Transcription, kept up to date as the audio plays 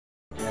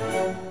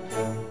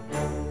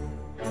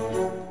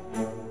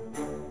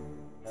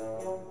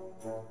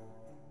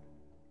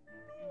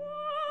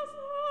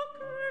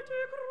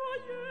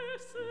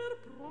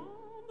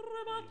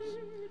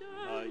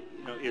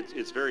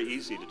it's very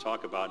easy to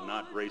talk about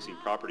not raising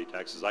property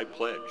taxes. I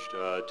pledged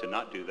to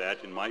not do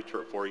that in my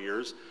 4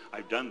 years.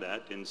 I've done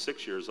that in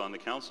 6 years on the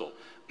council.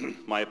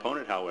 My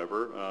opponent,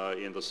 however,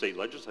 in the state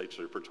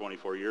legislature for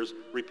 24 years,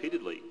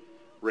 repeatedly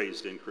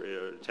raised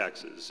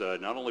taxes,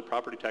 not only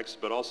property taxes,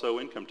 but also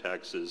income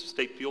taxes,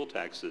 state fuel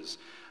taxes.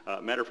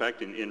 Matter of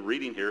fact, in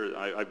reading here,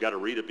 I've got to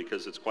read it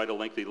because it's quite a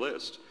lengthy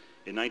list.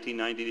 In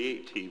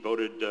 1998, he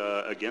voted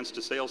against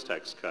a sales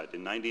tax cut.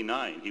 In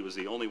 99, he was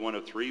the only one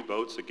of 3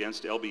 votes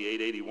against LB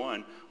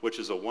 881, which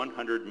is a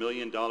 $100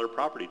 million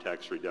property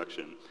tax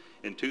reduction.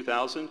 In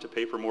 2000, to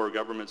pay for more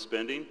government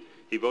spending,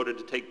 he voted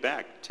to take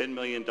back $10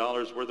 million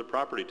worth of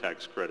property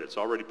tax credits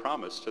already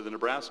promised to the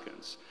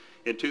Nebraskans.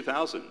 In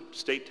 2000,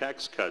 state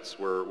tax cuts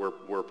were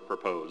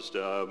proposed.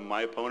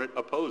 My opponent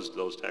opposed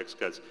those tax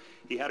cuts.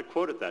 He had a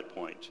quote at that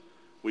point: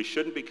 "We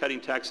shouldn't be cutting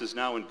taxes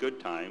now in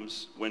good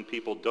times when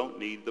people don't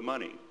need the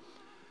money."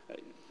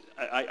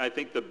 I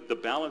think the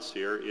balance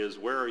here is,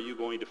 where are you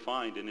going to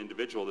find an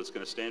individual that's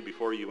going to stand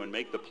before you and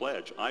make the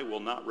pledge, "I will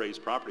not raise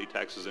property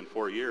taxes in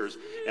 4 years,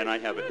 and I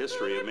have a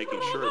history of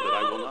making sure that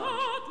I will not."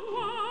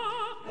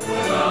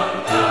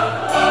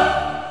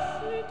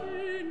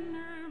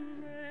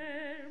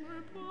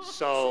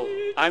 So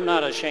I'm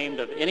not ashamed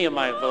of any of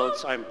my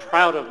votes. I'm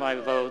proud of my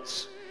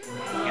votes,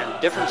 and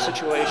different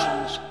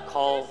situations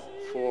call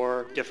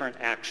for different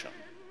action.